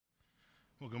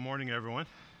Well, good morning, everyone.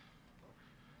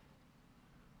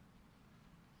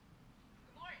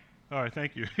 Good morning. All right,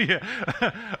 thank you. Yeah,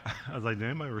 I was like,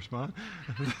 damn, I respond.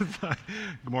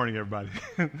 Good morning, everybody.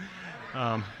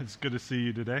 It's good to see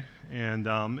you today, and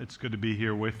it's good to be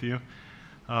here with you.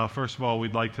 First of all,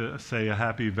 we'd like to say a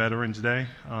happy Veterans Day.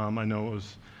 I know it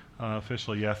was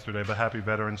officially yesterday, but happy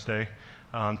Veterans Day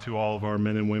to all of our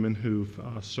men and women who've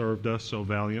served us so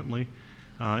valiantly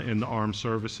in the armed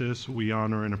services. We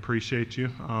honor and appreciate you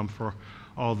for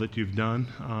all that you've done.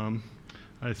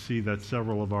 I see that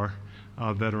several of our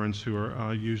veterans who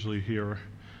are usually here,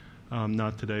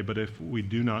 not today, but if we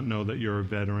do not know that you're a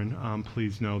veteran,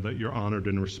 please know that you're honored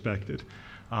and respected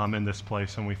in this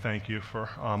place, and we thank you for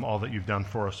all that you've done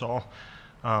for us all.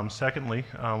 Secondly,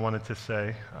 I wanted to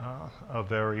say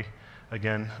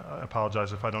again, I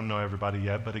apologize if I don't know everybody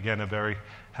yet, but again, a very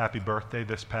happy birthday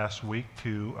this past week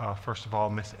to, first of all,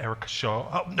 Miss Erica Shaw.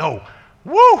 Oh, no.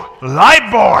 Woo!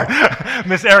 Lightbourne!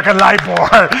 Miss Erica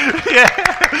Lightbourne.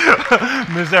 Yeah.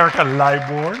 Miss Erica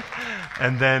Lightbourne.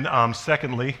 And then,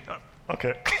 secondly,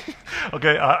 okay,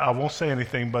 I won't say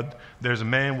anything, but there's a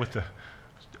man with the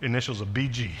initials of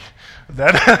BG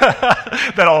that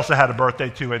that also had a birthday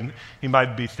too, and he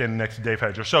might be standing next to Dave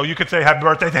Hedger. So you could say happy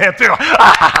birthday to him too.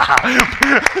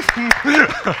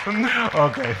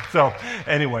 Okay, so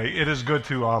anyway, it is good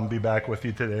to be back with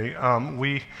you today.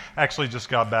 We actually just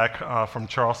got back from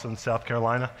Charleston, South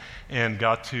Carolina, and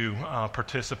got to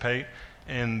participate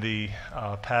in the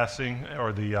passing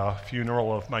or the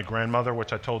funeral of my grandmother,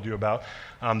 which I told you about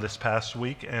this past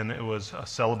week, and it was a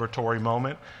celebratory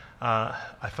moment.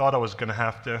 I thought I was going to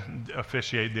have to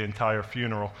officiate the entire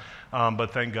funeral, but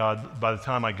thank God, by the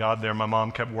time I got there, my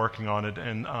mom kept working on it,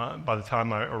 and by the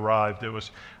time I arrived,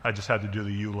 I just had to do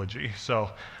the eulogy.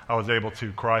 So I was able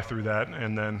to cry through that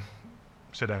and then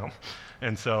sit down.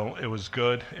 And so it was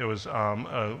good. It was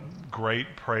a great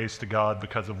praise to God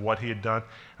because of what he had done.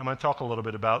 I'm going to talk a little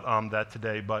bit about that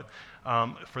today, but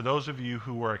for those of you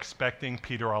who were expecting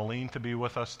Peter Alleen to be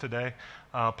with us today,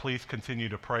 please continue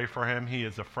to pray for him. He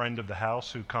is a friend of the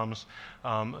house who comes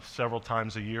several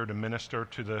times a year to minister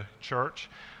to the church.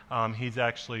 He's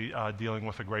actually dealing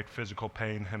with a great physical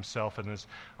pain himself and is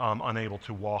unable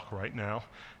to walk right now.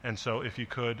 And so if you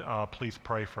could, please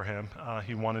pray for him.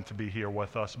 He wanted to be here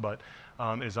with us, but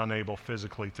is unable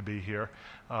physically to be here.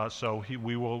 So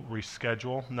we will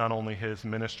reschedule not only his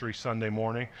ministry Sunday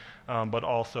morning, but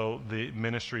also the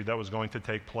ministry that was going to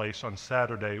take place on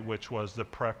Saturday, which was the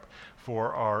prep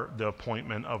for the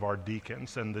appointment of our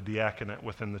deacons and the diaconate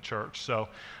within the church. So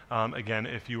again,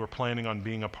 if you were planning on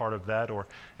being a part of that, or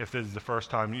if this is the first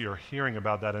time you're hearing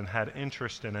about that and had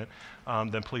interest in it,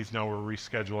 then please know we're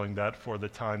rescheduling that for the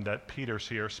time that Peter's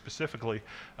here, specifically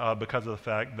because of the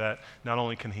fact that not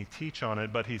only can he teach on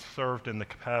it, but he's served in the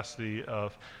capacity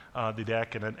of the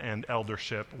diaconate and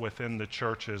eldership within the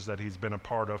churches that he's been a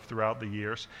part of throughout the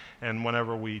years. And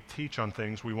whenever we teach on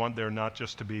things, we want there not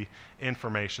just to be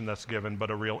information that's given,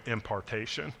 but a real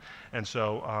impartation. And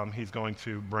so he's going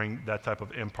to bring that type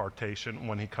of impartation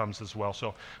when he comes as well.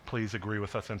 So please agree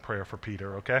with us in prayer for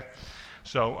Peter, okay?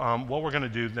 So what we're going to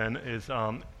do then is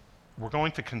we're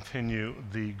going to continue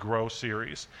the Grow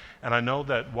series. And I know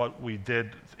that what we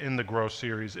did in the Grow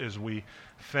series is we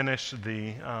finished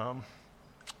the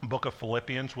book of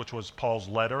Philippians, which was Paul's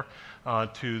letter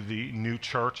to the new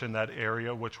church in that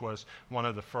area, which was one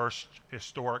of the first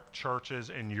historic churches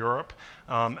in Europe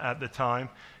at the time.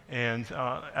 And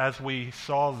as we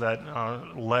saw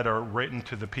that letter written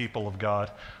to the people of God,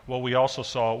 what we also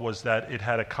saw was that it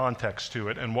had a context to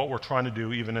it. And what we're trying to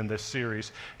do even in this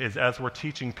series is, as we're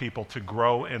teaching people to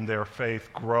grow in their faith,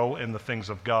 grow in the things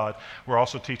of God, we're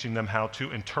also teaching them how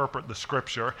to interpret the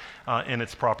Scripture in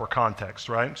its proper context,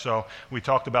 right? So we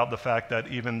talked about the fact that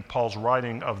even Paul's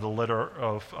writing of the letter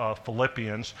of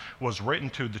Philippians was written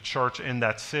to the church in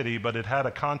that city, but it had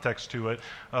a context to it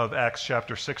of Acts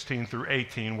chapter 16 through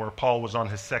 18, where Paul was on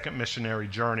his second missionary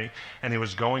journey, and he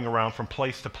was going around from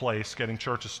place to place, getting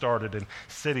churches started in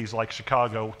cities like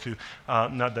Chicago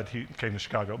not that he came to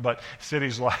Chicago, but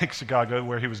cities like Chicago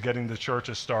where he was getting the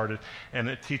churches started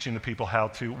and teaching the people how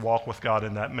to walk with God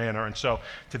in that manner. And so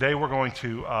today we're going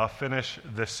to finish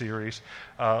this series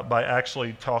by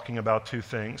actually talking about two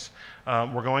things.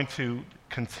 We're going to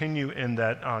continue in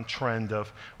that trend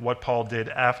of what Paul did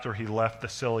after he left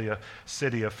the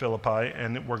city of Philippi,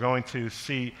 and we're going to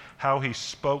see how he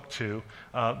spoke to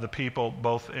the people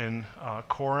both in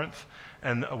Corinth,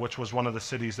 and which was one of the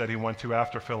cities that he went to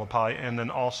after Philippi, and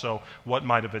then also what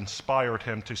might have inspired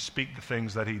him to speak the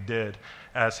things that he did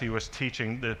as he was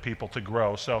teaching the people to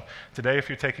grow. So today, if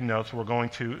you're taking notes, we're going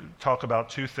to talk about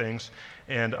two things,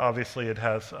 and obviously it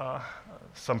has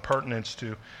some pertinence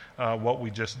to what we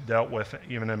just dealt with,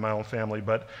 even in my own family.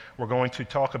 But we're going to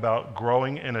talk about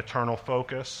growing in eternal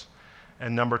focus,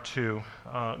 and number 2,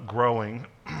 growing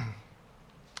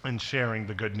and sharing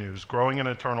the good news. Growing in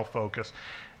eternal focus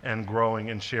and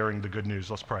growing and sharing the good news.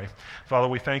 Let's pray. Father,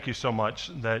 we thank you so much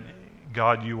that,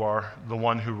 God, you are the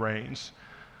one who reigns.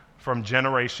 From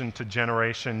generation to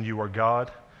generation, you are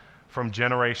God. From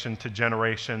generation to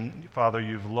generation, Father,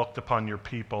 you've looked upon your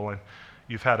people and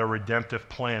you've had a redemptive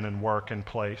plan and work in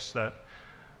place that,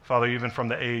 Father, even from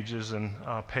the ages and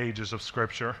pages of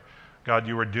Scripture, God,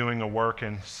 you were doing a work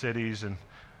in cities and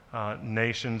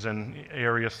nations and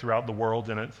areas throughout the world,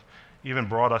 and it's even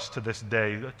brought us to this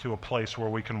day to a place where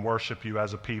we can worship you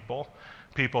as a people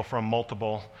from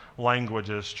multiple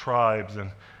languages, tribes, and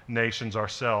nations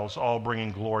ourselves, all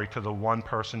bringing glory to the one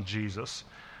person, Jesus,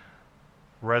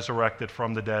 resurrected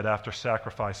from the dead after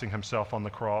sacrificing himself on the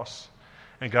cross.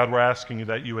 And God, we're asking you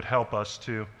that you would help us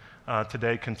to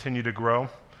today continue to grow,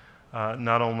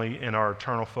 not only in our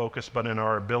eternal focus, but in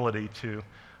our ability to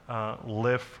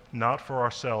live not for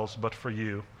ourselves, but for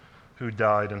you, who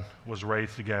died and was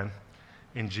raised again.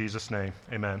 In Jesus' name,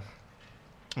 amen.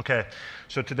 Okay,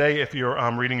 so today, if you're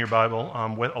reading your Bible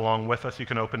along with us, you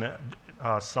can open it,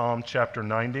 Psalm chapter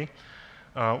 90.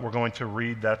 We're going to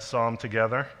read that psalm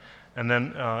together. And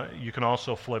then you can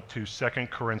also flip to 2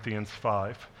 Corinthians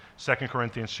 5. 2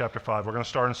 Corinthians chapter 5. We're going to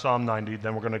start in Psalm 90,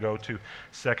 then we're going to go to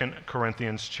 2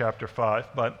 Corinthians chapter 5.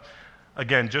 But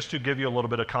again, just to give you a little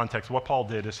bit of context, what Paul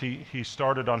did is he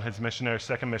started on his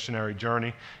second missionary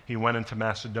journey. He went into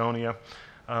Macedonia.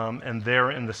 And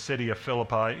there in the city of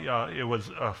Philippi, it was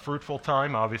a fruitful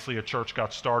time. Obviously, a church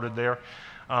got started there,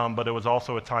 but it was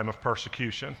also a time of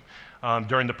persecution.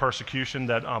 During the persecution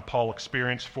that Paul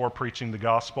experienced for preaching the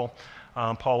gospel,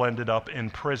 Paul ended up in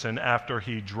prison after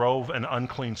he drove an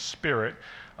unclean spirit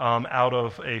out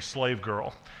of a slave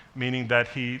girl, meaning that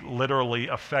he literally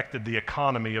affected the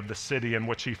economy of the city in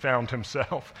which he found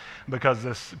himself, because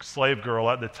this slave girl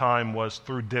at the time was,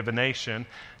 through divination,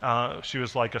 she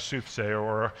was like a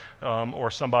soothsayer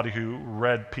or somebody who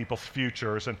read people's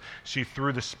futures, and she,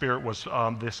 through the spirit, was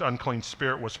this unclean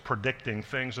spirit was predicting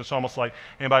things. It's almost like,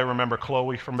 anybody remember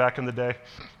Chloe from back in the day?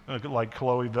 Like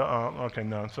Chloe, okay,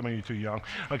 no, some of you too young.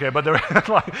 Okay, but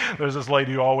there's this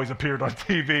lady who always appeared on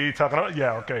TV talking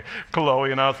about,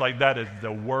 Chloe, and I was like, that is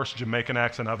the worst Jamaican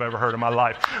accent I've ever heard in my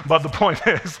life. But the point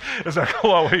is that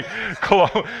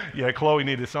Chloe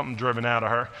needed something driven out of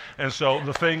her. And so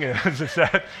the thing is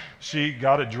that she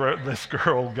got it, this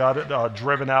girl got it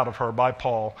driven out of her by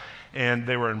Paul, and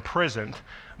they were imprisoned.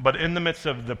 But in the midst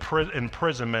of the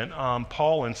imprisonment,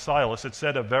 Paul and Silas, it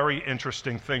said a very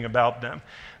interesting thing about them.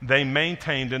 They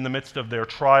maintained, in the midst of their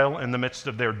trial, in the midst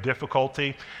of their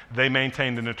difficulty, they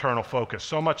maintained an eternal focus.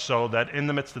 So much so that in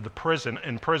the midst of the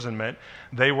imprisonment,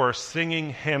 they were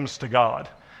singing hymns to God,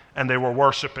 and they were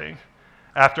worshiping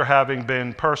after having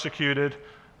been persecuted,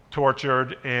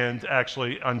 tortured, and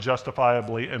actually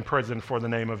unjustifiably imprisoned for the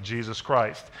name of Jesus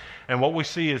Christ. And what we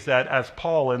see is that as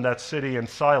Paul in that city and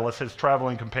Silas, his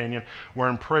traveling companion, were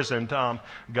imprisoned,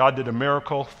 God did a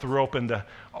miracle, threw open the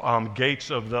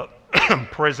gates of the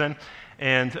prison,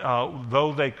 and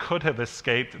though they could have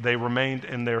escaped, they remained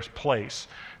in their place.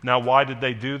 Now, why did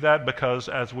they do that? Because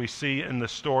as we see in the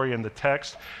story in the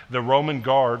text, the Roman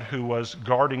guard who was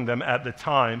guarding them at the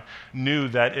time knew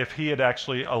that if he had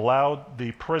actually allowed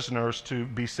the prisoners to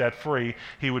be set free,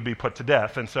 he would be put to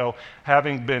death. And so,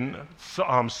 having been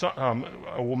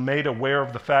made aware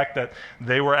of the fact that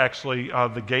they were actually,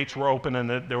 the gates were open and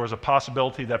that there was a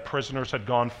possibility that prisoners had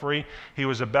gone free, he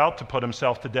was about to put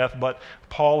himself to death. But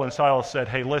Paul and Silas said,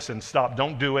 hey, listen, stop,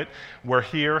 don't do it. We're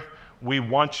here. We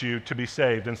want you to be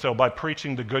saved. And so by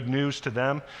preaching the good news to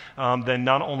them, then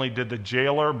not only did the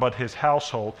jailer, but his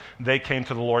household, they came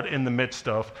to the Lord in the midst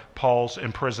of Paul's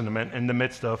imprisonment, in the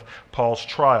midst of Paul's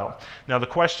trial. Now the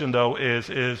question, though,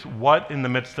 is what in the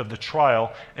midst of the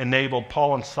trial enabled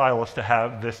Paul and Silas to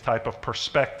have this type of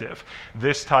perspective,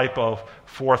 this type of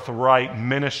forthright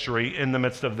ministry in the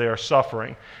midst of their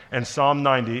suffering? And Psalm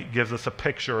 90 gives us a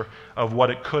picture of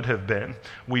what it could have been.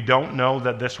 We don't know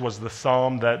that this was the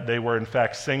psalm that they were in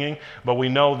fact singing, but we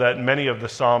know that many of the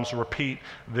psalms repeat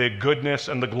the goodness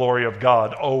and the glory of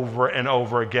God over and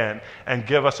over again and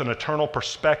give us an eternal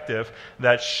perspective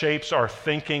that shapes our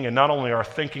thinking, and not only our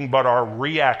thinking, but our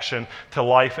reaction to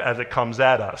life as it comes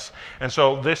at us. And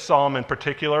so this psalm in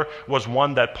particular was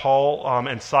one that Paul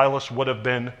and Silas would have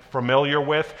been familiar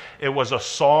with, it was a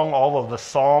song. All of the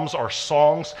Psalms are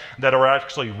songs that are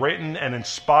actually written and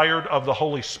inspired of the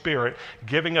Holy Spirit,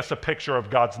 giving us a picture of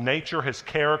God's nature, his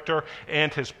character,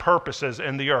 and his purposes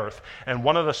in the earth. And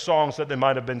one of the songs that they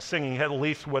might have been singing at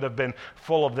least would have been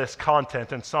full of this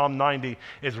content. And Psalm 90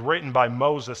 is written by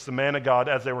Moses, the man of God,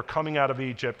 as they were coming out of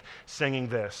Egypt, singing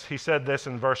this. He said this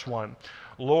in verse 1,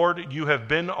 "Lord, you have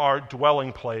been our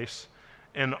dwelling place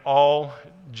in all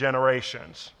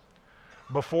generations.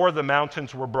 Before the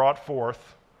mountains were brought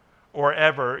forth, or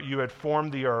ever you had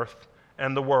formed the earth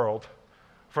and the world,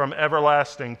 from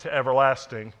everlasting to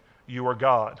everlasting, you are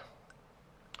God.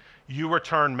 You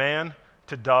return man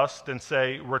to dust and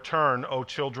say, 'Return, O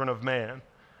children of man.'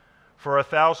 For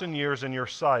 1,000 years in your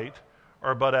sight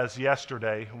are but as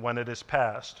yesterday when it is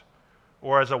past,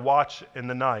 or as a watch in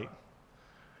the night.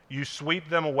 You sweep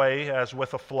them away as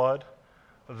with a flood.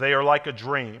 They are like a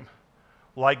dream,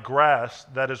 like grass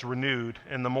that is renewed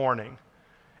in the morning.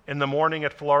 In the morning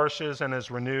it flourishes and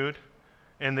is renewed.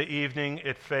 In the evening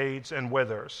it fades and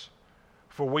withers.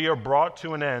 For we are brought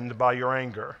to an end by your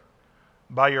anger.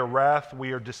 By your wrath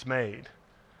we are dismayed.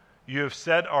 You have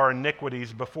set our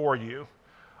iniquities before you,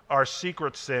 our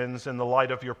secret sins in the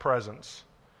light of your presence.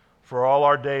 For all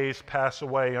our days pass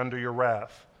away under your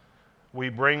wrath. We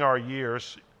bring our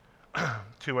years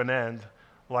to an end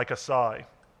like a sigh.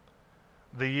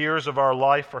 The years of our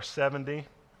life are 70,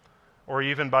 or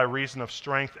even by reason of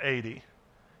strength 80,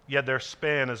 yet their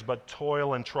span is but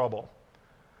toil and trouble.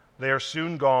 They are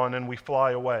soon gone and we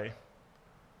fly away.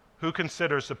 Who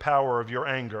considers the power of your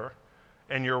anger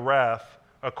and your wrath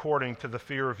according to the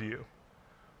fear of you?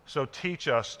 So teach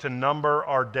us to number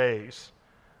our days,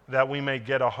 that we may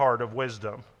get a heart of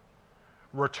wisdom.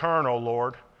 Return, O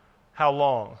Lord, how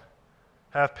long?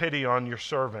 Have pity on your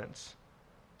servants.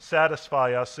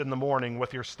 Satisfy us in the morning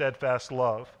with your steadfast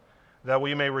love, that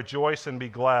we may rejoice and be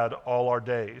glad all our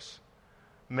days.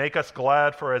 Make us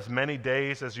glad for as many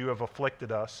days as you have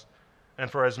afflicted us,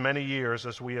 and for as many years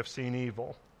as we have seen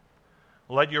evil.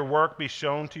 Let your work be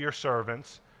shown to your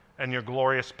servants, and your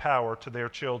glorious power to their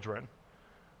children.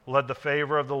 Let the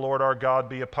favor of the Lord our God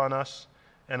be upon us,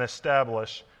 and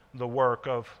establish the work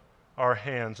of our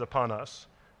hands upon us.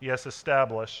 Yes,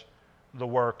 establish the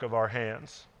work of our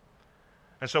hands."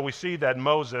 And so we see that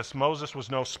Moses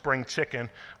was no spring chicken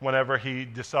whenever he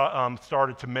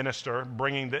started to minister,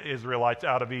 bringing the Israelites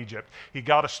out of Egypt. He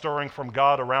got a stirring from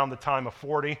God around the time of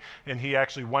 40, and he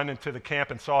actually went into the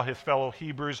camp and saw his fellow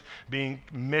Hebrews being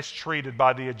mistreated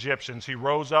by the Egyptians. He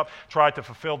rose up, tried to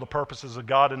fulfill the purposes of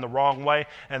God in the wrong way,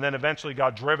 and then eventually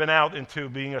got driven out into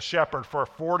being a shepherd for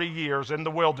 40 years in the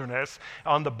wilderness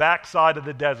on the backside of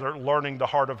the desert, learning the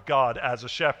heart of God as a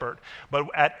shepherd. But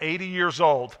at 80 years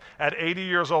old,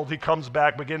 he comes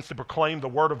back, begins to proclaim the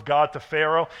word of God to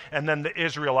Pharaoh, and then the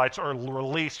Israelites are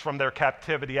released from their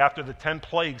captivity after the 10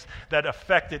 plagues that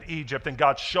affected Egypt, and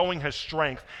God showing his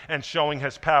strength and showing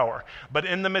his power. But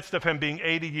in the midst of him being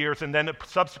 80 years and then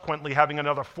subsequently having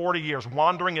another 40 years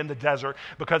wandering in the desert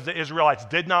because the Israelites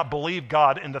did not believe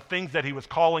God in the things that he was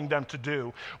calling them to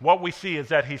do, what we see is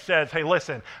that he says, hey,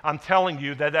 listen, I'm telling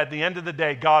you that at the end of the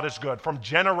day, God is good. From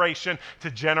generation to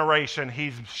generation,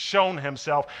 he's shown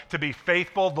himself to be faithful,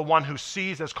 the one who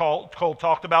sees, as Cole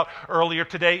talked about earlier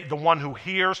today, the one who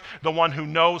hears, the one who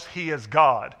knows he is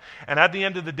God. And at the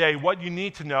end of the day, what you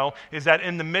need to know is that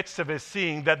in the midst of his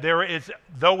seeing that there is,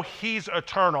 though he's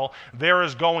eternal, there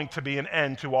is going to be an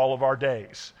end to all of our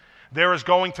days. There is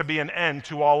going to be an end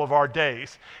to all of our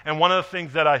days. And one of the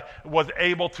things that I was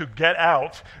able to get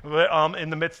out in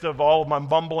the midst of all of my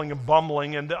bumbling and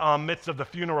bumbling in the midst of the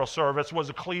funeral service was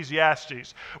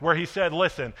Ecclesiastes, where he said,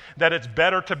 listen, that it's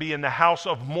better to be in the house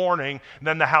of mourning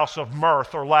than the house of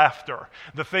mirth or laughter.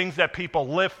 The things that people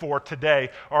live for today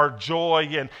are joy,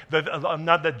 and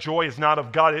not that joy is not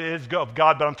of God, it is of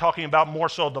God, but I'm talking about more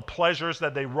so the pleasures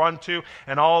that they run to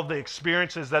and all of the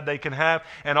experiences that they can have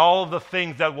and all of the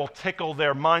things that will tickle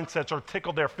their mindsets or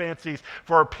tickle their fancies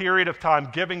for a period of time,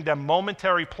 giving them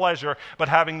momentary pleasure, but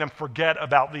having them forget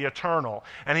about the eternal.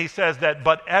 And he says that,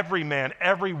 but every man,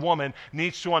 every woman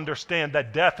needs to understand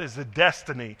that death is the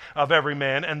destiny of every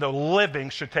man, and the living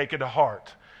should take it to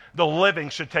heart. The living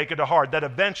should take it to heart, that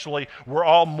eventually we're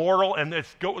all mortal and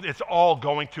it's all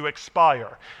going to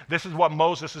expire. This is what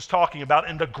Moses is talking about,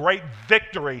 and the great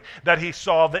victory that he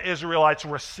saw the Israelites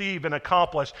receive and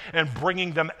accomplish, and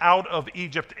bringing them out of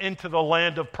Egypt into the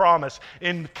land of promise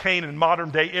in Canaan,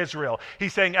 modern day Israel.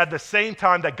 He's saying at the same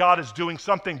time that God is doing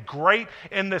something great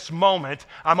in this moment,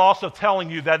 I'm also telling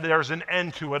you that there's an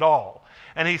end to it all.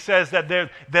 And he says that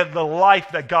the life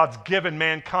that God's given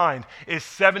mankind is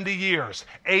 70 years,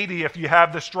 80 if you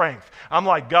have the strength. I'm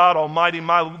like, God Almighty,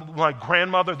 my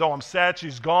grandmother, though I'm sad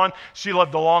she's gone, she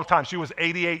lived a long time. She was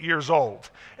 88 years old.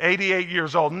 88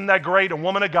 years old. Isn't that great? A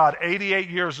woman of God, 88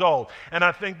 years old. And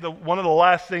I think one of the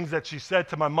last things that she said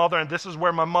to my mother, and this is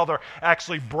where my mother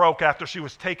actually broke after she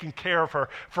was taking care of her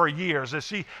for years, is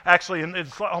she actually, and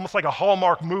it's almost like a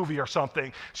Hallmark movie or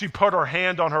something, she put her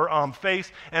hand on her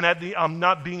face, and at the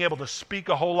not being able to speak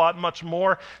a whole lot much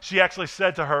more, she actually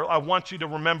said to her, I want you to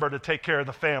remember to take care of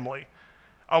the family.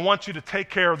 I want you to take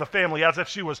care of the family, as if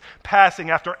she was passing,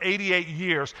 after 88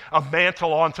 years, a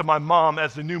mantle onto my mom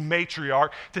as the new matriarch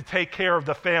to take care of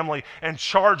the family and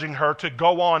charging her to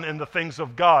go on in the things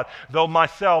of God. Though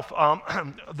myself,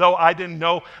 though I didn't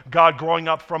know God growing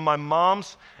up from my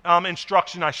mom's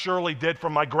instruction, I surely did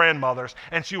from my grandmother's.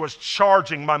 And she was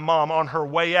charging my mom on her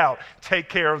way out, take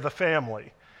care of the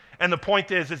family. And the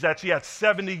point is that she had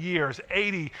 70 years,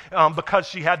 80 because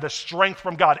she had the strength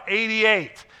from God,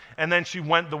 88. And then she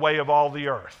went the way of all the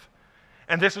earth.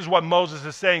 And this is what Moses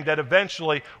is saying, that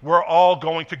eventually we're all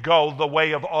going to go the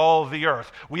way of all the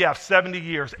earth. We have 70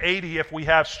 years, 80 if we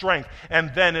have strength,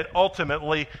 and then it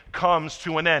ultimately comes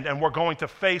to an end. And we're going to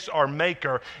face our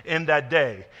Maker in that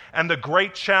day. And the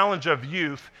great challenge of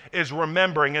youth is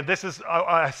remembering, and this is,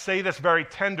 I say this very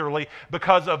tenderly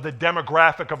because of the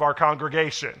demographic of our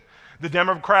congregation. The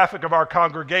demographic of our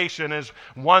congregation is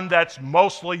one that's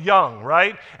mostly young,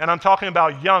 right? And I'm talking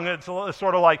about young. It's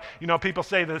sort of like, people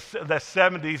say the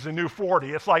 70s, the new 40.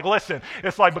 It's like, listen,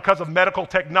 it's like because of medical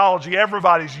technology,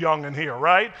 everybody's young in here,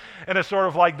 right? And it's sort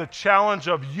of like the challenge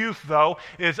of youth, though,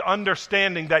 is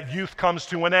understanding that youth comes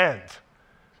to an end.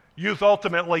 Youth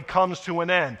ultimately comes to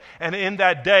an end. And in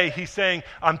that day, he's saying,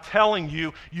 I'm telling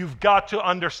you, you've got to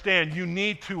understand, you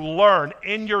need to learn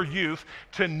in your youth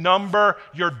to number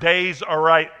your days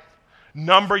aright.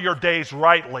 Number your days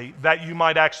rightly, that you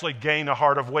might actually gain a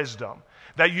heart of wisdom.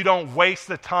 That you don't waste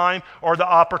the time or the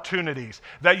opportunities.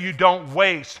 That you don't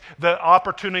waste the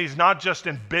opportunities not just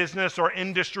in business or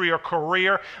industry or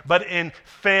career, but in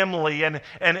family and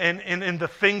in the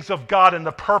things of God and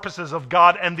the purposes of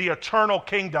God and the eternal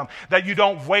kingdom. That you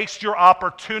don't waste your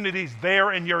opportunities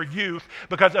there in your youth,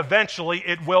 because eventually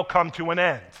it will come to an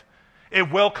end. It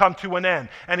will come to an end.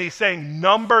 And he's saying,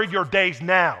 number your days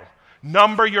now.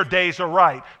 Number your days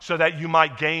aright, so that you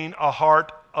might gain a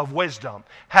heart of wisdom.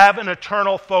 Have an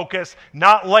eternal focus,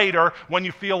 not later when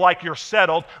you feel like you're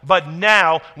settled, but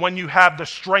now when you have the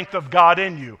strength of God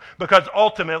in you, because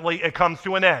ultimately it comes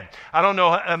to an end. I don't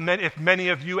know if many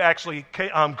of you actually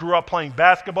grew up playing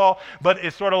basketball, but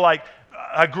it's sort of like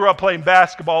I grew up playing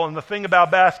basketball, and the thing about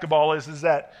basketball is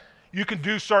that you can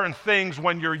do certain things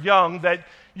when you're young that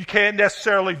you can't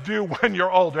necessarily do when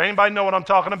you're older. Anybody know what I'm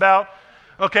talking about?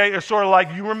 Okay, it's sort of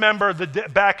like, you remember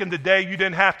back in the day you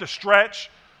didn't have to stretch.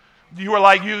 You were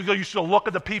like, you used to look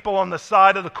at the people on the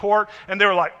side of the court, and they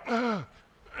were like,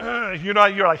 you're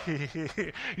like,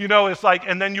 it's like,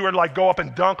 and then you would like go up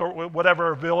and dunk or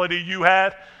whatever ability you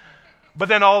had. But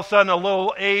then all of a sudden a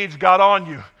little age got on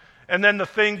you. And then the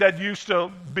thing that used to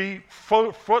be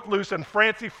footloose and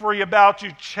fancy-free about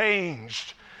you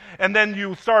changed. And then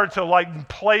you started to like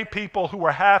play people who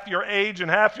were half your age and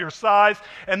half your size,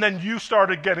 and then you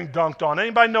started getting dunked on.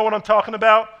 Anybody know what I'm talking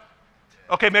about?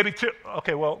 Okay, maybe two.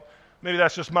 Okay, well, maybe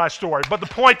that's just my story. But the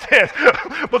point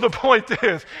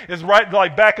is right,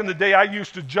 like back in the day, I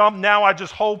used to jump. Now I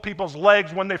just hold people's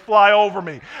legs when they fly over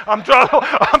me. And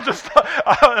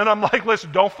I'm like,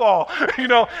 listen, don't fall,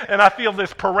 and I feel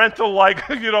this parental,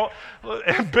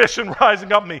 ambition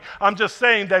rising up me. I'm just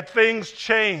saying that things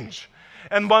change.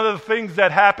 And one of the things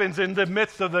that happens in the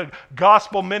midst of the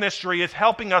gospel ministry is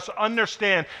helping us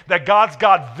understand that God's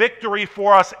got victory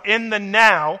for us in the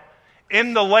now,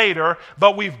 in the later,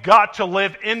 but we've got to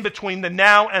live in between the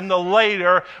now and the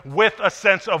later with a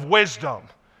sense of wisdom,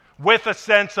 with a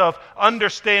sense of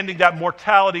understanding that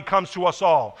mortality comes to us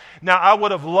all. Now, I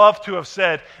would have loved to have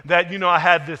said that, I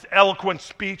had this eloquent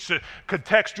speech to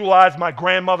contextualize my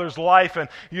grandmother's life and,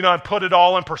 and put it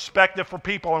all in perspective for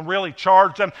people and really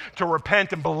charge them to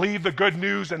repent and believe the good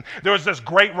news. And there was this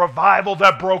great revival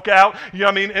that broke out,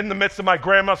 in the midst of my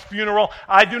grandma's funeral.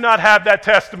 I do not have that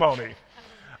testimony.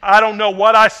 I don't know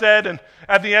what I said, and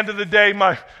at the end of the day,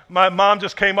 my mom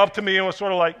just came up to me and was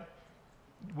sort of like,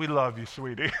 we love you,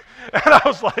 sweetie. And I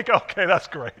was like, okay, that's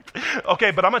great.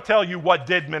 Okay, but I'm going to tell you what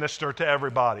did minister to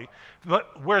everybody.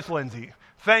 Where's Lindsay?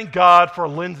 Thank God for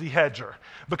Lindsay Hedger,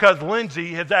 because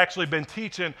Lindsay has actually been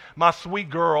teaching my sweet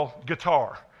girl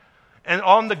guitar. And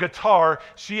on the guitar,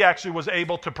 she actually was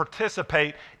able to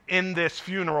participate in this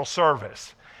funeral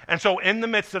service. And so in the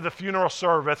midst of the funeral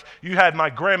service, you had my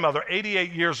grandmother,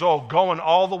 88 years old, going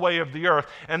all the way of the earth,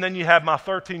 and then you had my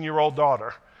 13-year-old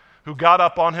daughter who got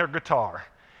up on her guitar,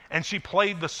 and she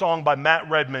played the song by Matt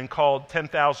Redman called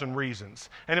 10,000 Reasons.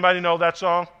 Anybody know that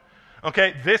song?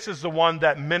 Okay, this is the one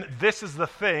this is the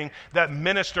thing that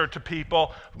ministered to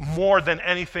people more than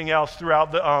anything else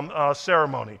throughout the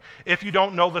ceremony. If you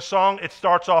don't know the song, it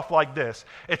starts off like this.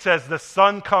 It says, "The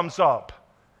sun comes up.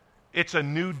 It's a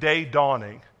new day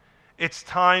dawning. It's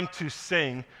time to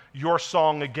sing your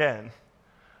song again.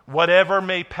 Whatever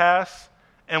may pass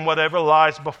and whatever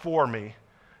lies before me,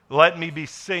 let me be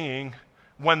singing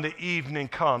when the evening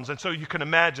comes." And so you can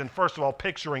imagine, first of all,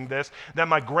 picturing this, that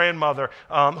my grandmother,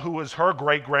 who was her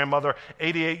great-grandmother,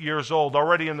 88 years old,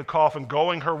 already in the coffin,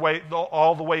 going her way,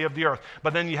 all the way of the earth.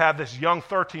 But then you have this young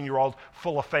 13-year-old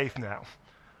full of faith now,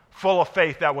 full of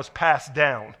faith that was passed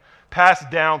down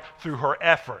through her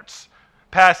efforts.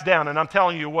 Passed down, and I'm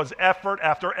telling you, it was effort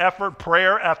after effort,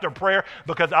 prayer after prayer,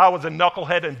 because I was a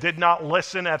knucklehead and did not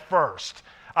listen at first.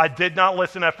 I did not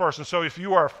listen at first. And so if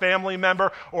you are a family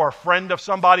member or a friend of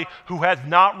somebody who has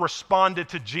not responded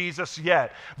to Jesus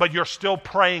yet, but you're still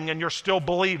praying and you're still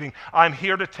believing, I'm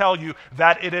here to tell you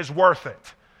that it is worth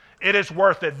it. It is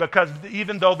worth it, because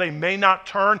even though they may not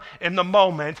turn in the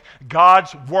moment,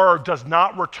 God's word does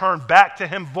not return back to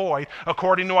him void.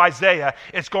 According to Isaiah,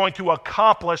 it's going to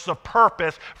accomplish the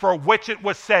purpose for which it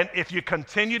was sent if you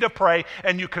continue to pray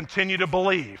and you continue to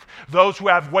believe. Those who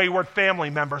have wayward family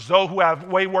members, those who have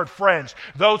wayward friends,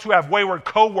 those who have wayward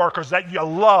co-workers that you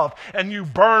love and you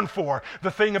burn for, the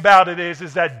thing about it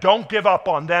is that don't give up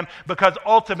on them, because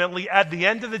ultimately at the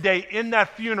end of the day, in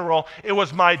that funeral, it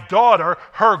was my daughter,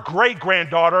 her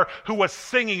great-granddaughter, who was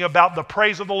singing about the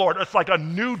praise of the Lord. It's like a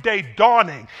new day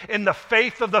dawning in the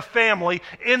faith of the family,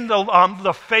 in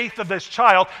the faith of this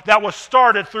child that was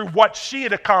started through what she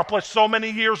had accomplished so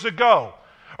many years ago,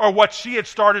 or what she had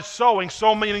started sowing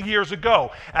so many years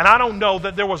ago. And I don't know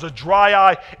that there was a dry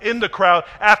eye in the crowd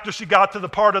after she got to the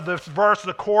part of this verse,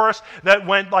 the chorus, that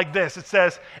went like this. It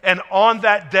says, "And on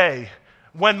that day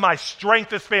when my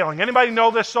strength is failing." Anybody know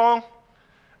this song?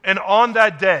 "And on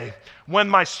that day when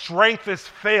my strength is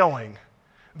failing,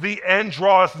 the end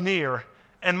draws near,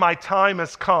 and my time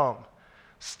has come.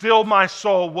 Still my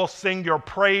soul will sing your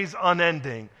praise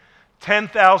unending,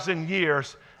 10,000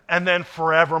 years, and then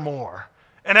forevermore."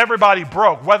 And everybody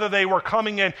broke, whether they were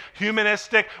coming in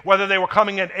humanistic, whether they were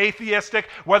coming in atheistic,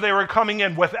 whether they were coming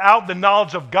in without the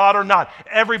knowledge of God or not.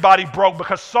 Everybody broke,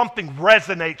 because something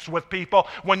resonates with people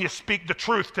when you speak the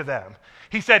truth to them.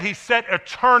 He said he set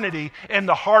eternity in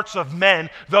the hearts of men,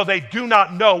 though they do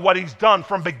not know what he's done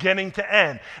from beginning to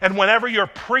end. And whenever you're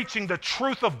preaching the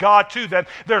truth of God to them,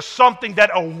 there's something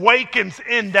that awakens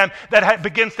in them that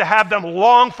begins to have them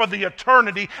long for the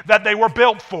eternity that they were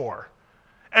built for.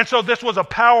 And so this was a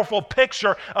powerful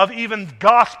picture of even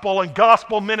gospel and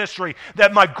gospel ministry,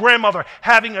 that my grandmother,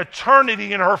 having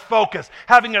eternity in her focus,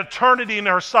 having eternity in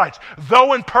her sights,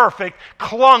 though imperfect,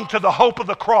 clung to the hope of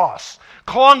the cross,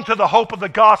 clung to the hope of the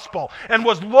gospel, and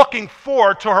was looking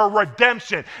forward to her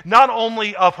redemption, not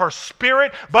only of her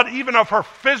spirit, but even of her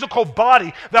physical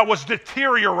body that was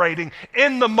deteriorating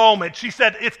in the moment. She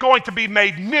said it's going to be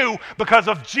made new because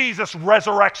of Jesus'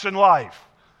 resurrection life.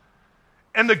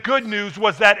 And the good news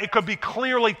was that it could be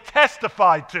clearly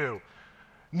testified to,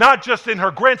 not just in her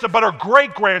grandson, but her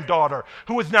great-granddaughter,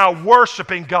 who is now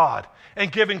worshiping God and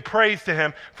giving praise to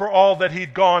him for all that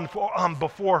he'd gone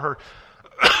before her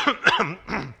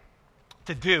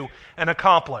to do and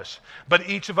accomplish. But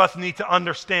each of us need to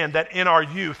understand that in our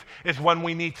youth is when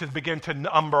we need to begin to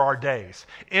number our days.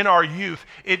 In our youth,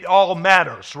 it all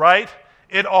matters, right?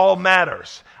 It all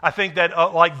matters. I think that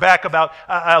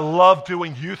I love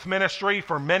doing youth ministry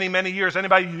for many, many years.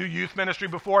 Anybody do youth ministry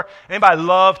before? Anybody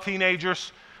love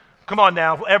teenagers? Come on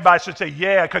now, everybody should say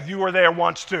yeah, because you were there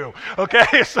once too.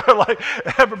 Okay, so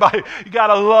everybody, you got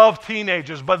to love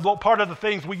teenagers. But part of the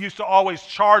things we used to always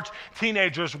charge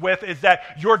teenagers with is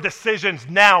that your decisions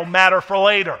now matter for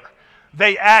later.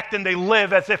 They act and they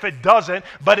live as if it doesn't,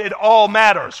 but it all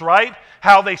matters, right?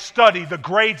 How they study, the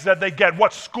grades that they get,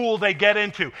 what school they get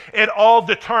into. It all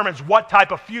determines what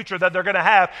type of future that they're going to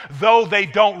have, though they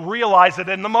don't realize it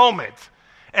in the moment.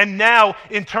 And now,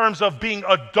 in terms of being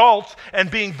adults and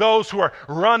being those who are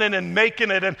running and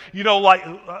making it, and,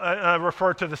 I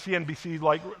refer to the CNBC,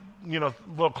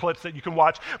 little clips that you can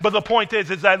watch. But the point is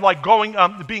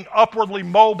that being upwardly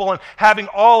mobile and having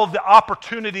all of the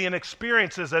opportunity and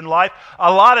experiences in life,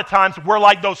 a lot of times we're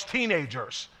like those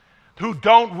teenagers who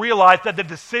don't realize that the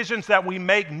decisions that we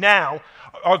make now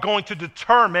are going to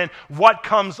determine what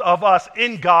comes of us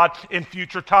in God in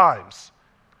future times.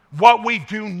 What we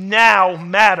do now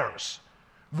matters.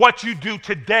 What you do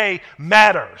today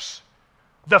matters.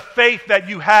 The faith that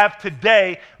you have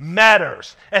today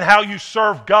matters. And how you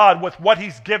serve God with what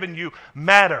He's given you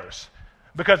matters.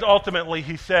 Because ultimately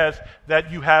He says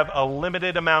that you have a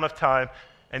limited amount of time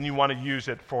and you want to use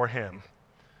it for Him.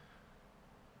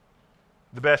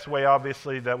 The best way,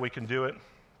 obviously, that we can do it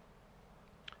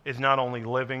is not only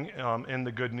living in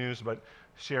the good news, but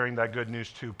sharing that good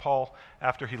news too. Paul,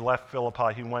 after he left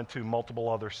Philippi, he went to multiple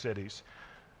other cities.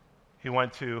 He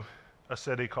went to a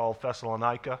city called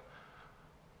Thessalonica,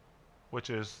 which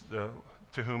is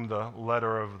to whom the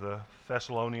letter of the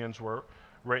Thessalonians were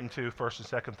written to,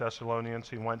 1st and 2nd Thessalonians.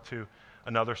 He went to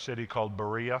another city called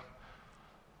Berea,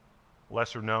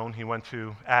 lesser known. He went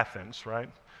to Athens, right?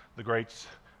 The great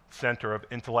center of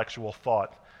intellectual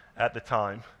thought at the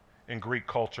time in Greek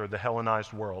culture, the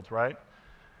Hellenized world, right?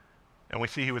 And we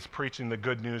see he was preaching the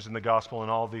good news and the gospel in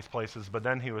all of these places, but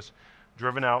then he was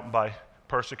driven out by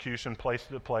persecution place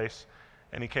to place,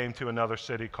 and he came to another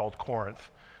city called Corinth,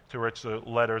 to which the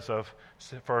letters of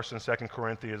 1st and 2nd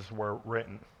Corinthians were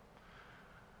written.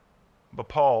 But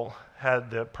Paul had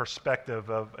the perspective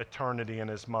of eternity in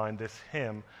his mind, this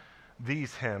hymn,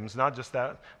 these hymns, not just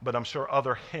that, but I'm sure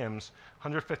other hymns,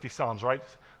 150 Psalms, right,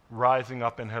 rising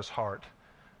up in his heart,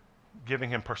 giving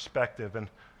him perspective and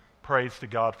praise to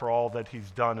God for all that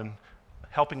He's done and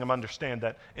helping him understand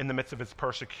that in the midst of his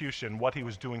persecution, what he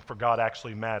was doing for God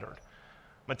actually mattered.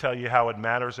 I'm going to tell you how it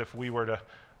matters if we were to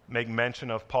make mention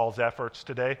of Paul's efforts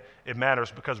today. It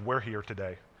matters because we're here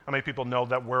today. How many people know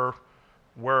that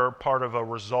we're part of a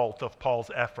result of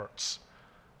Paul's efforts?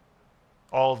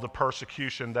 All of the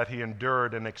persecution that he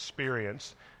endured and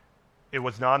experienced, it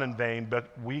was not in vain, but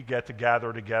we get to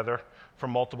gather together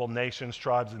from multiple nations,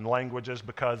 tribes, and languages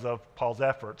because of Paul's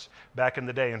efforts back in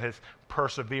the day and his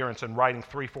perseverance in writing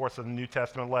 3/4 of the New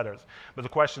Testament letters. But the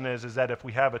question is that if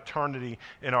we have eternity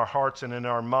in our hearts and in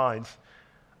our minds,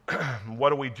 what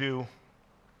do we do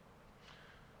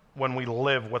when we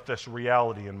live with this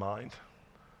reality in mind?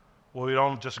 Well, we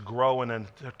don't just grow in an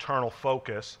eternal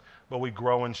focus, but we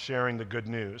grow in sharing the good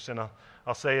news. And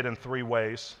I'll say it in 3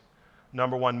 ways.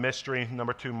 Number 1, mystery.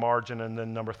 Number 2, margin. And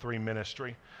then number 3,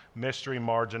 ministry. Mystery,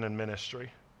 margin, and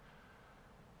ministry.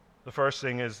 The first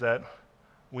thing is that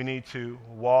we need to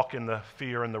walk in the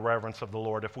fear and the reverence of the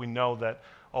Lord. If we know that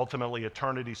ultimately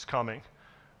eternity's coming,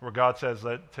 where God says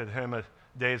that to Him a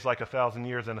day is like 1,000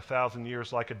 years and 1,000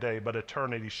 years like a day, but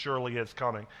eternity surely is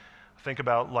coming. Think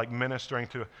about like ministering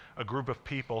to a group of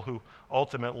people who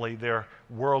ultimately their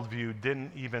worldview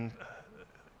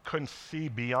couldn't see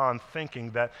beyond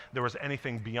thinking that there was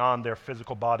anything beyond their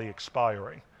physical body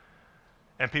expiring.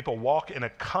 And people walk in a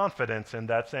confidence in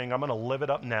that, saying, I'm going to live it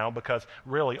up now because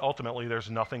really, ultimately, there's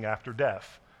nothing after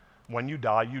death. When you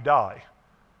die, you die.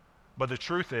 But the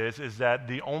truth is that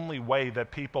the only way that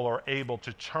people are able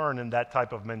to turn in that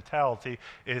type of mentality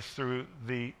is through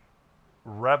the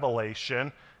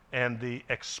revelation and the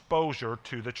exposure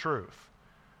to the truth.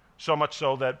 So much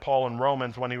so that Paul in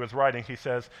Romans, when he was writing, he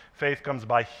says, faith comes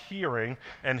by hearing,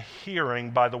 and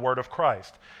hearing by the word of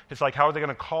Christ. It's like, how are they going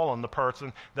to call on the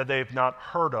person that they've not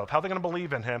heard of? How are they going to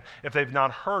believe in him if they've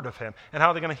not heard of him? And how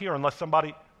are they going to hear unless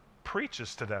somebody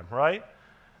preaches to them, right?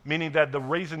 Meaning that the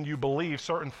reason you believe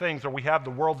certain things, or we have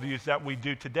the worldviews that we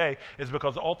do today, is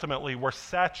because ultimately we're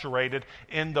saturated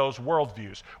in those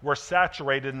worldviews. We're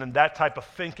saturated in that type of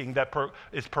thinking that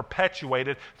is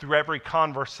perpetuated through every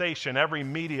conversation, every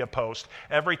media post,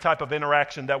 every type of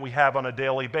interaction that we have on a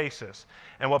daily basis.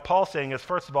 And what Paul's saying is,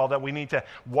 first of all, that we need to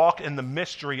walk in the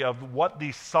mystery of what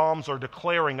these Psalms are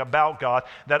declaring about God,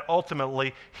 that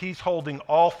ultimately He's holding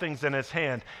all things in His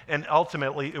hand, and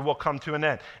ultimately it will come to an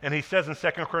end. And he says in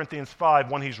 2 Corinthians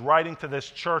 5, when he's writing to this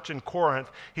church in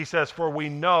Corinth, he says, for we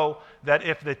know that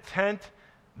if the tent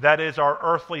that is our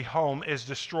earthly home is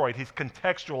destroyed, he's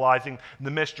contextualizing the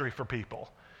mystery for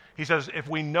people. He says, if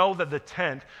we know that the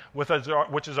tent, which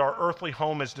is our earthly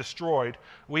home, is destroyed,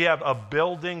 we have a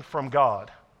building from God,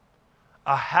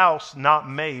 a house not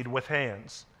made with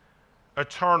hands,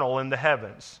 eternal in the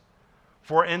heavens.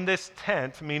 For in this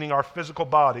tent, meaning our physical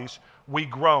bodies, we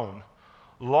groan,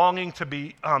 longing to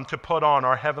put on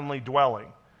our heavenly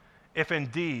dwelling, if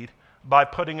indeed by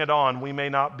putting it on we may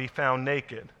not be found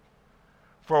naked.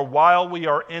 For while we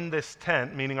are in this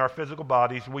tent, meaning our physical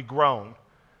bodies, we groan,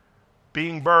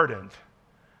 being burdened,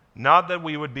 not that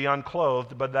we would be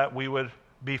unclothed, but that we would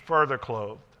be further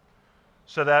clothed,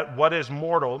 so that what is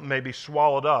mortal may be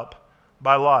swallowed up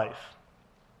by life.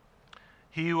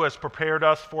 He who has prepared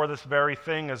us for this very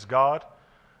thing is God,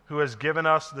 who has given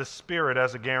us the Spirit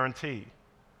as a guarantee.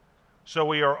 So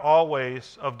we are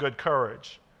always of good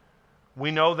courage.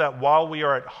 we know that while we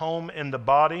are at home in the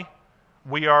body,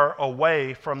 we are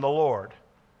away from the Lord.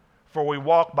 For we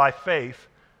walk by faith,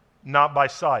 not by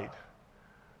sight.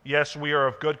 Yes, we are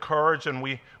of good courage, and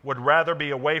we would rather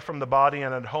be away from the body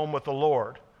and at home with the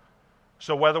Lord.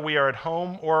 So whether we are at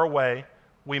home or away,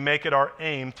 we make it our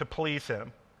aim to please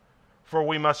him. For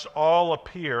we must all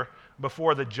appear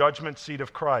before the judgment seat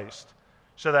of Christ,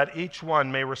 so that each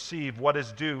one may receive what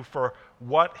is due for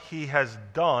what he has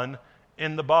done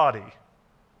in the body.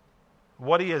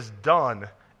 What he has done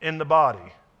in the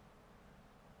body,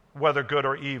 whether good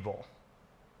or evil.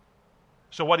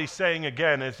 So what he's saying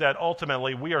again is that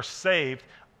ultimately we are saved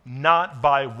not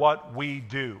by what we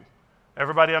do.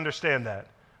 Everybody understand that?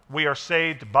 We are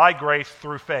saved by grace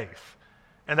through faith.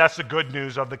 And that's the good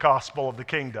news of the gospel of the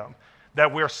kingdom.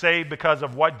 That we're saved because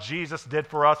of what Jesus did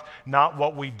for us, not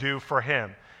what we do for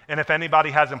him. And if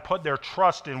anybody hasn't put their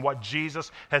trust in what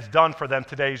Jesus has done for them,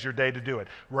 today is your day to do it.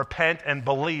 Repent and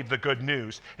believe the good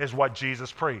news is what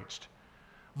Jesus preached.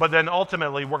 But then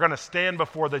ultimately, we're going to stand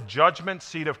before the judgment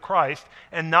seat of Christ,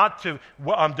 and not to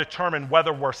determine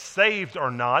whether we're saved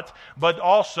or not, but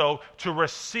also to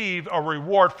receive a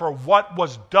reward for what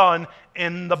was done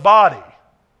in the body,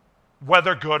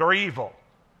 whether good or evil.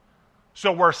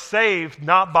 So we're saved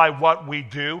not by what we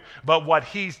do, but what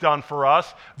he's done for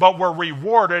us, but we're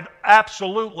rewarded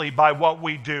absolutely by what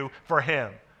we do for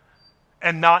him,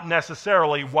 and not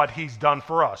necessarily what he's done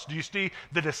for us. Do you see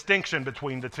the distinction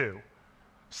between the two?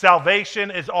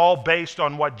 Salvation is all based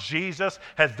on what Jesus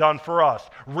has done for us.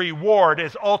 Reward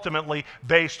is ultimately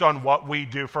based on what we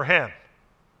do for him.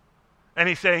 And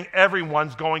he's saying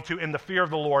everyone's going to, in the fear of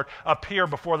the Lord, appear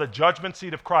before the judgment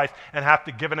seat of Christ and have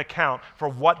to give an account for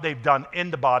what they've done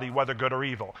in the body, whether good or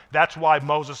evil. That's why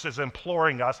Moses is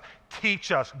imploring us,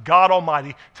 teach us, God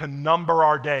Almighty, to number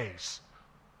our days,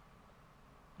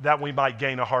 that we might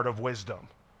gain a heart of wisdom.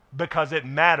 Because it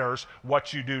matters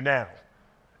what you do now.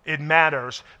 It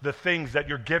matters the things that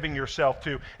you're giving yourself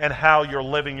to and how you're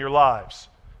living your lives.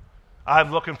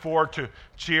 I'm looking forward to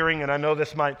cheering, and I know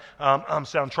this might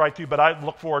sound trite to you, but I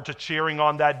look forward to cheering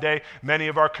on that day many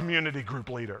of our community group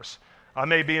leaders. I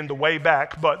may be in the way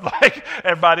back, but like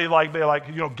everybody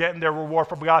getting their reward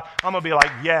from God, I'm going to be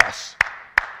like, yes.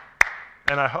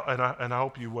 And I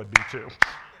hope you would be too.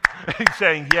 He's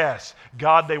saying, yes,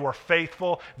 God, they were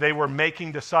faithful. They were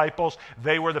making disciples.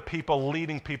 They were the people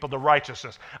leading people to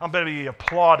righteousness. I'm going to be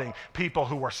applauding people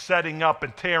who were setting up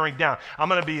and tearing down. I'm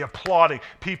going to be applauding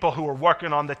people who are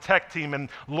working on the tech team and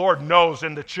Lord knows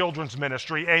in the children's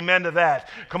ministry. Amen to that.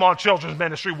 Come on, children's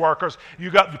ministry workers. You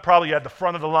probably at the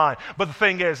front of the line. But the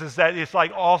thing is that it's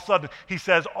like all of a sudden he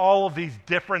says all of these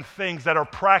different things that are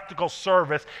practical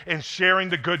service in sharing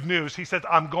the good news. He says,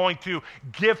 I'm going to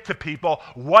give to people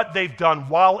what they've done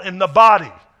while in the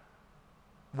body,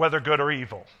 whether good or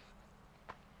evil.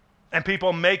 And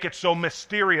people make it so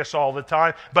mysterious all the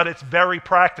time, but it's very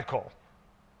practical.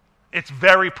 It's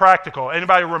very practical.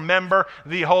 Anybody remember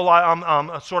the whole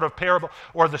sort of parable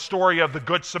or the story of the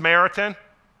Good Samaritan?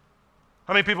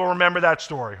 How many people remember that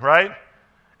story, right?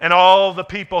 And all the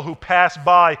people who passed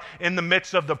by in the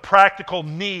midst of the practical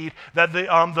need that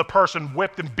the person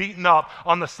whipped and beaten up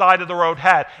on the side of the road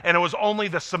had. And it was only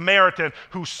the Samaritan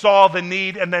who saw the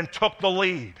need and then took the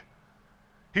lead.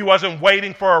 He wasn't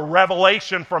waiting for a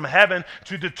revelation from heaven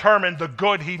to determine the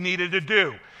good he needed to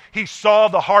do. He saw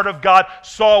the heart of God,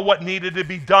 saw what needed to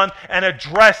be done, and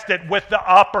addressed it with the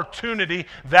opportunity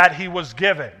that he was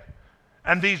given.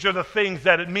 And these are the things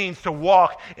that it means to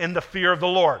walk in the fear of the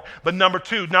Lord. But number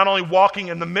two, not only walking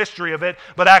in the mystery of it,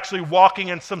 but actually walking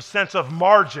in some sense of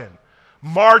margin.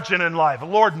 Margin in life. The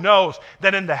Lord knows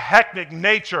that in the hectic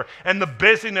nature and the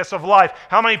busyness of life,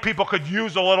 how many people could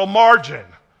use a little margin?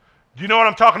 Do you know what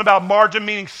I'm talking about? Margin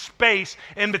meaning space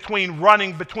in between,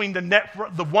 running between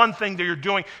the one thing that you're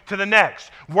doing to the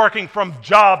next, working from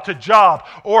job to job,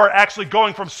 or actually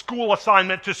going from school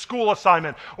assignment to school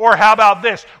assignment. Or how about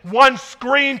this? One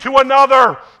screen to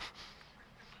another.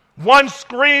 One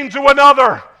screen to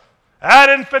another. Ad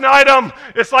infinitum.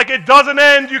 It's like it doesn't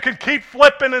end. You can keep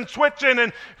flipping and switching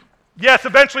and, yes,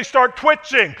 eventually start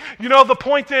twitching. You know, the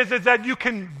point is that you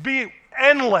can be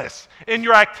endless in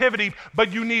your activity,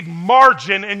 but you need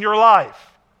margin in your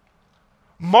life.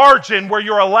 Margin where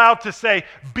you're allowed to say,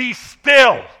 be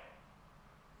still.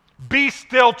 Be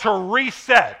still to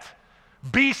reset.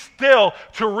 Be still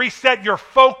to reset your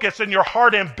focus and your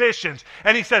heart ambitions.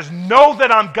 And he says, know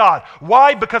that I'm God.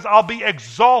 Why? Because I'll be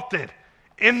exalted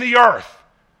in the earth.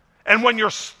 And when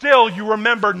you're still, you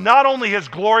remember not only his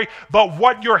glory, but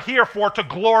what you're here for, to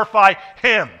glorify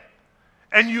him.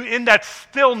 And you, in that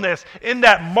stillness, in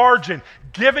that margin,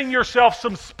 giving yourself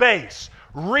some space,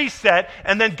 reset,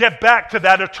 and then get back to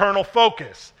that eternal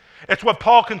focus. It's what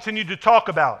Paul continued to talk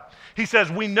about. He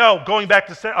says, we know, going back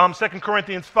to 2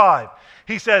 Corinthians 5,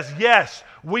 he says, yes,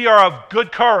 we are of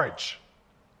good courage.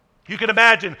 You can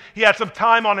imagine he had some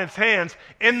time on his hands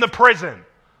in the prison.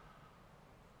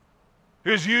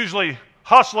 He was usually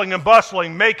hustling and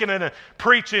bustling, making it and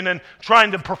preaching and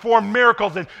trying to perform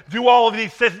miracles and do all of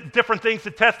these different things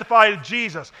to testify to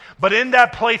Jesus. But in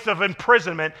that place of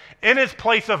imprisonment, in his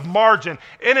place of margin,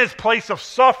 in his place of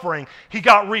suffering, he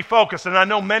got refocused. And I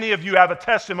know many of you have a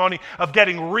testimony of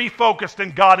getting refocused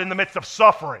in God in the midst of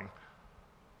suffering.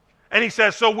 And he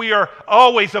says, so we are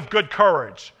always of good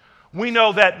courage. We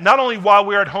know that not only while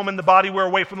we're at home in the body, we're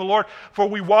away from the Lord, for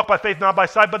we walk by faith, not by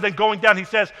sight, but then going down, he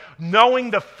says,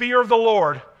 knowing the fear of the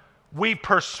Lord, we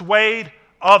persuade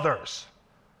others.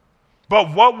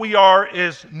 But what we are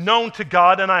is known to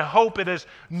God, and I hope it is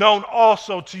known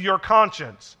also to your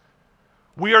conscience.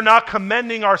 We are not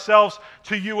commending ourselves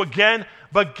to you again,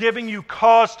 but giving you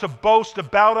cause to boast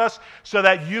about us, so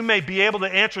that you may be able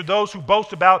to answer those who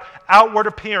boast about outward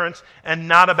appearance and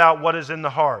not about what is in the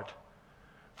heart.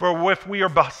 For if we are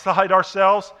beside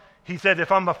ourselves, he said,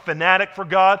 if I'm a fanatic for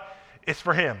God, it's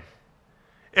for him.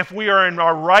 If we are in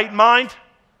our right mind,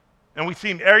 and we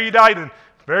seem erudite and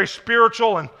very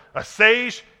spiritual and a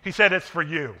sage, he said, it's for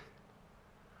you.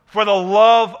 For the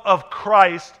love of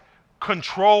Christ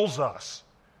controls us,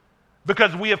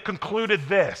 because we have concluded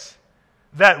this,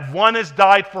 that one has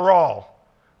died for all,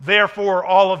 therefore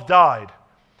all have died.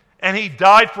 And he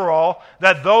died for all,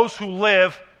 that those who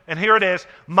live, and here it is,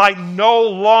 might no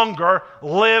longer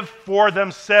live for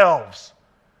themselves,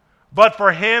 but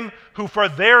for him who for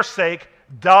their sake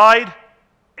died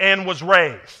and was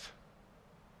raised.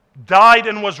 Died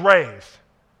and was raised.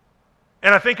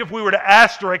 And I think if we were to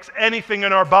asterisk anything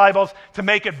in our Bibles to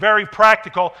make it very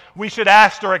practical, we should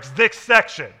asterisk this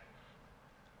section.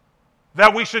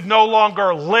 That we should no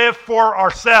longer live for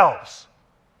ourselves.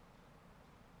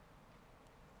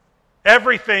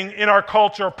 Everything in our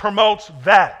culture promotes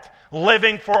that,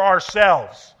 living for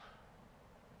ourselves.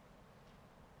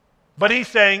 But he's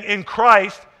saying in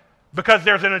Christ, because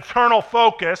there's an eternal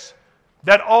focus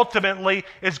that ultimately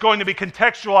is going to be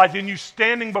contextualized in you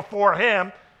standing before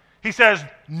him, he says,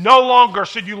 no longer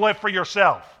should you live for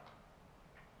yourself.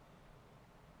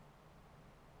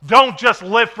 Don't just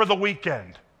live for the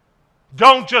weekend.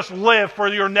 Don't just live for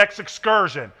your next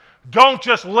excursion. Don't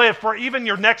just live for even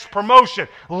your next promotion.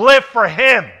 Live for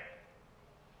him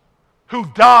who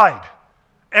died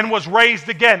and was raised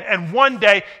again. And one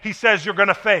day, he says, you're going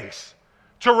to face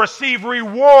to receive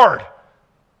reward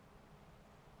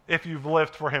if you've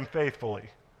lived for him faithfully.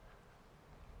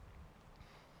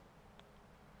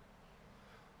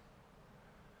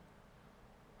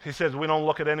 He says we don't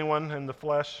look at anyone in the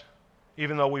flesh,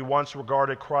 even though we once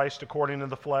regarded Christ according to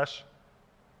the flesh.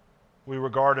 We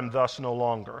regard him thus no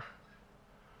longer.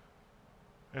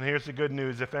 And here's the good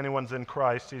news. If anyone's in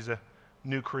Christ, he's a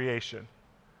new creation.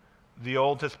 The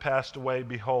old has passed away.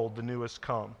 Behold, the new has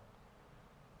come.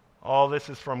 All this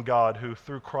is from God, who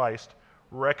through Christ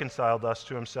reconciled us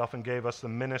to himself and gave us the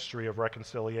ministry of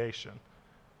reconciliation.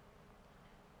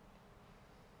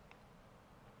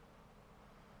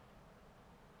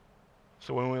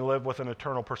 So when we live with an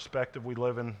eternal perspective, we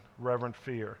live in reverent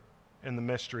fear in the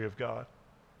mystery of God.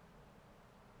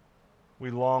 We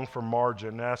long for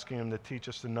margin, asking him to teach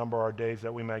us to number our days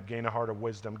that we might gain a heart of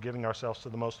wisdom, giving ourselves to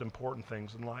the most important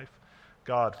things in life: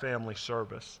 God, family,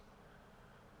 service.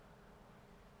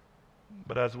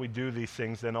 But as we do these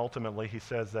things, then ultimately he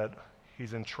says that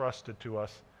he's entrusted to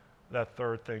us that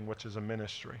third thing, which is a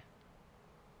ministry.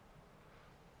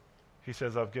 He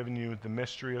says, I've given you the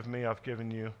mystery of me, I've given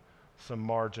you some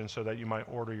margin so that you might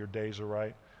order your days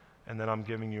aright, and then I'm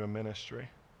giving you a ministry.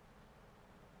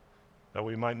 That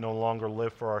we might no longer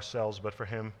live for ourselves, but for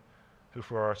him who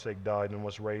for our sake died and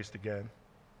was raised again.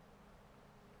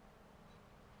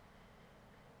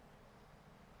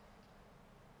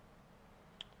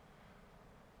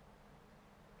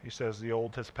 He says, the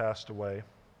old has passed away.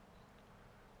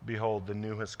 Behold, the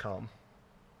new has come.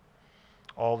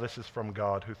 All this is from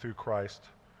God, who through Christ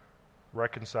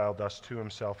reconciled us to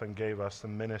himself and gave us the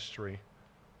ministry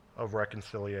of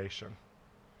reconciliation.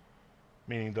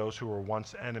 Meaning those who were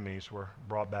once enemies were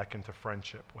brought back into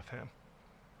friendship with him.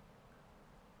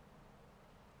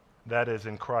 That is,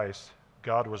 in Christ,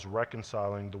 God was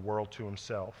reconciling the world to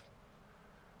himself,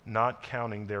 not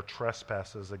counting their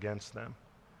trespasses against them,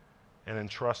 and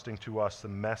entrusting to us the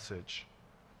message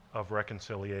of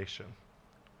reconciliation.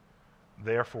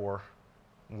 Therefore,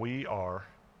 we are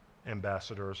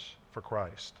ambassadors for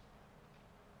Christ,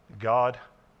 God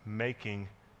making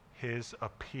his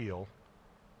appeal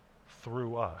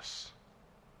through us.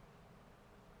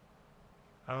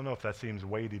 I don't know if that seems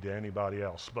weighty to anybody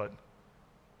else, but it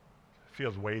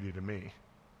feels weighty to me.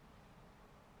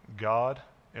 God,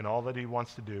 and all that he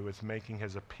wants to do, is making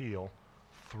his appeal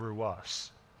through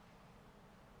us.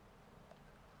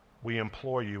 We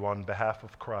implore you on behalf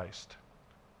of Christ,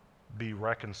 be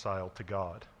reconciled to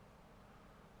God.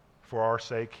 For our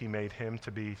sake he made him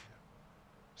to be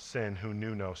sin who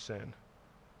knew no sin,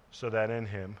 so that in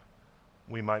him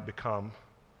we might become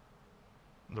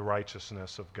the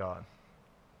righteousness of God.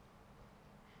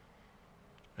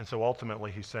 And so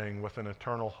ultimately he's saying, with an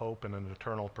eternal hope and an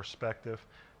eternal perspective,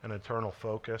 an eternal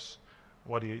focus,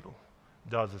 what he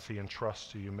does is he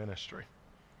entrusts to you ministry.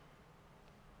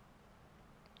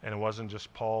 And it wasn't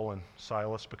just Paul and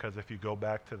Silas, because if you go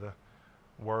back to the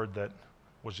word that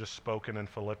was just spoken in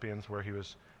Philippians, where he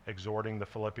was exhorting the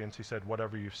Philippians, he said,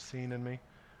 whatever you've seen in me,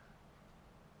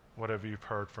 whatever you've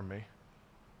heard from me,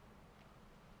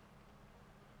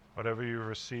 whatever you've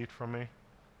received from me,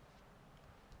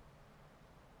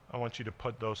 I want you to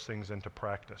put those things into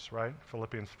practice, right?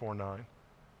 Philippians 4:9.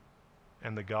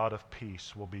 And the God of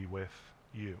peace will be with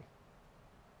you.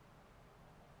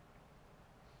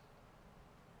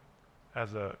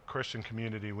 As a Christian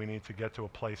community, we need to get to a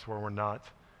place where we're not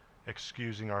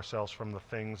excusing ourselves from the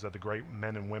things that the great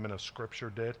men and women of Scripture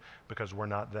did, because we're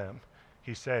not them.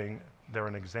 He's saying they're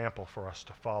an example for us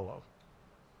to follow.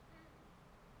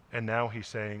 And now he's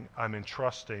saying, I'm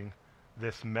entrusting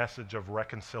this message of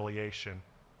reconciliation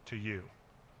to you.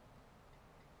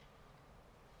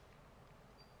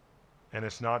 And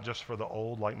it's not just for the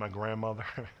old, like my grandmother.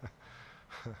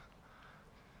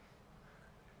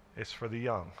 It's for the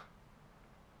young.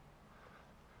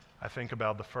 I think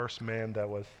about the first man that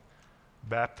was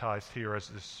baptized here as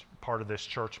this part of this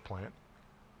church plant.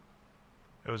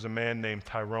 It was a man named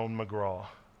Tyrone McGraw.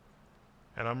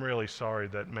 And I'm really sorry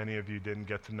that many of you didn't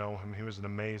get to know him. He was an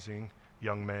amazing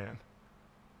young man.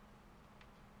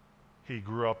 He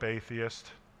grew up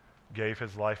atheist, gave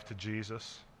his life to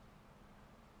Jesus,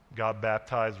 got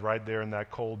baptized right there in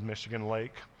that cold Michigan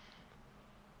lake,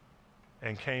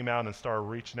 and came out and started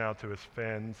reaching out to his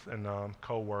friends and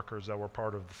co-workers that were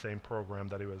part of the same program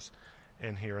that he was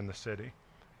in here in the city.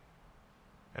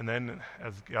 And then,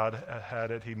 as God had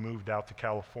it, he moved out to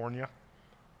California.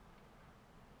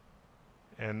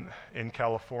 And in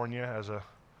California, as a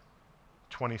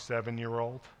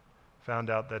 27-year-old, found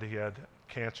out that he had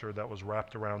cancer that was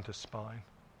wrapped around his spine.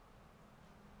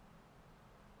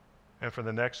 And for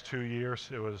the next 2 years,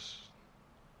 it was,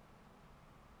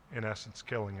 in essence,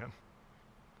 killing him.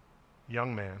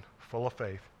 Young man, full of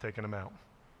faith, taking him out.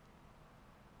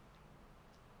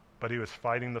 But he was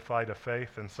fighting the fight of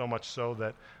faith, and so much so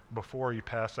that before he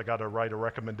passed, I got to write a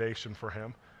recommendation for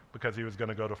him, because he was going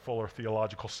to go to Fuller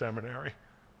Theological Seminary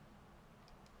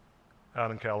out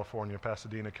in California,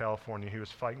 Pasadena, California. He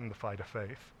was fighting the fight of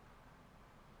faith.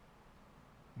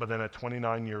 But then at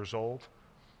 29 years old,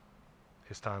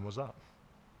 his time was up.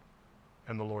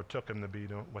 And the Lord took him to be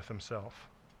with himself.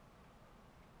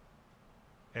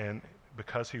 And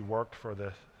because he worked for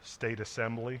the state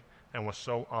assembly and was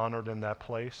so honored in that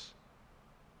place,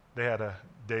 they had a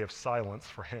day of silence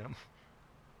for him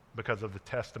because of the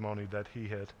testimony that he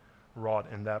had wrought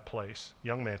in that place.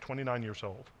 Young man, 29 years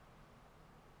old.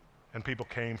 And people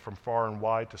came from far and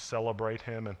wide to celebrate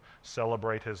him and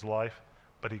celebrate his life,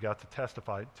 but he got to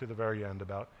testify to the very end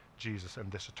about Jesus and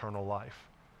this eternal life.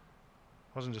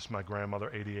 It wasn't just my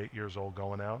grandmother, 88 years old,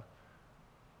 going out.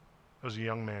 It was a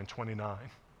young man, 29,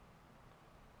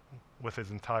 with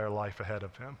his entire life ahead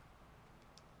of him.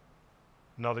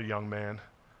 Another young man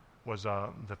was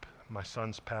my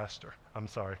son's pastor. I'm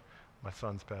sorry, my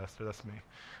son's pastor, that's me.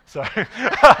 Sorry.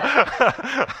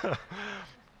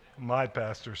 My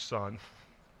pastor's son.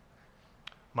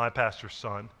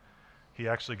 He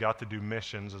actually got to do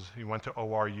missions as he went to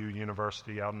ORU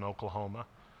University out in Oklahoma.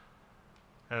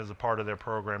 And as a part of their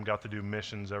program, got to do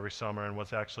missions every summer and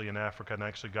was actually in Africa, and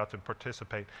actually got to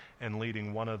participate in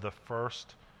leading one of the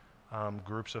first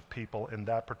groups of people in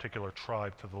that particular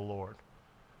tribe to the Lord.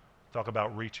 Talk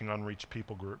about reaching unreached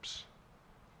people groups.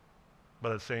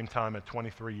 But at the same time, at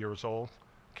 23 years old,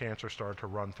 cancer started to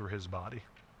run through his body.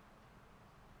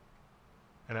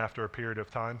 And after a period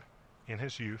of time, in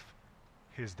his youth,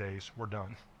 his days were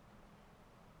done.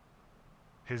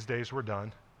 His days were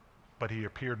done, but he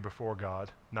appeared before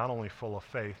God, not only full of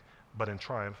faith, but in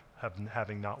triumph,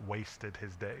 having not wasted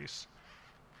his days.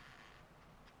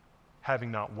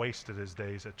 Having not wasted his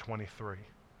days at 23.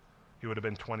 He would have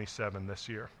been 27 this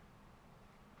year.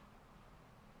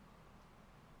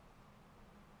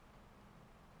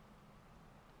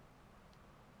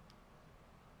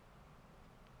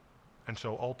 And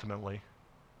so ultimately,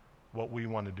 what we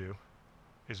want to do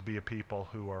is be a people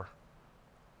who are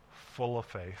full of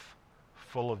faith,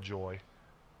 full of joy,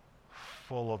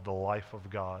 full of the life of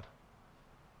God,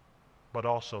 but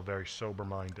also very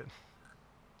sober-minded.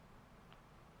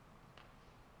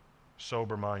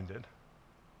 Sober-minded.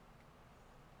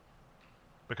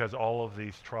 Because all of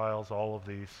these trials, all of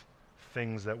these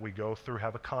things that we go through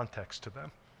have a context to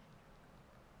them.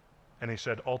 And he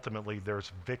said, ultimately,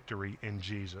 there's victory in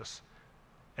Jesus.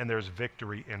 And there's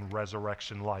victory in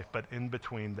resurrection life. But in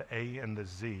between the A and the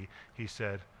Z, he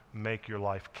said, make your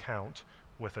life count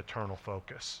with eternal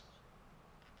focus.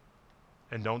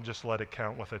 And don't just let it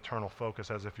count with eternal focus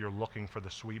as if you're looking for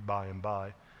the sweet by and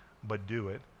by, but do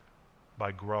it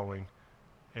by growing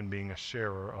and being a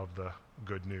sharer of the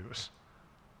good news.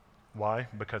 Why?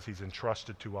 Because he's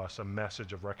entrusted to us a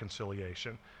message of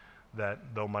reconciliation, that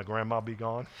though my grandma be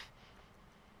gone,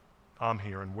 I'm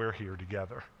here and we're here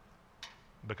together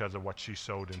because of what she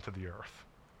sowed into the earth.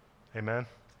 Amen?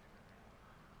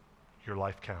 Your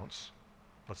life counts.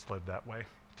 Let's live that way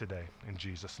today in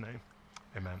Jesus' name.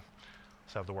 Amen.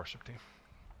 Let's have the worship team.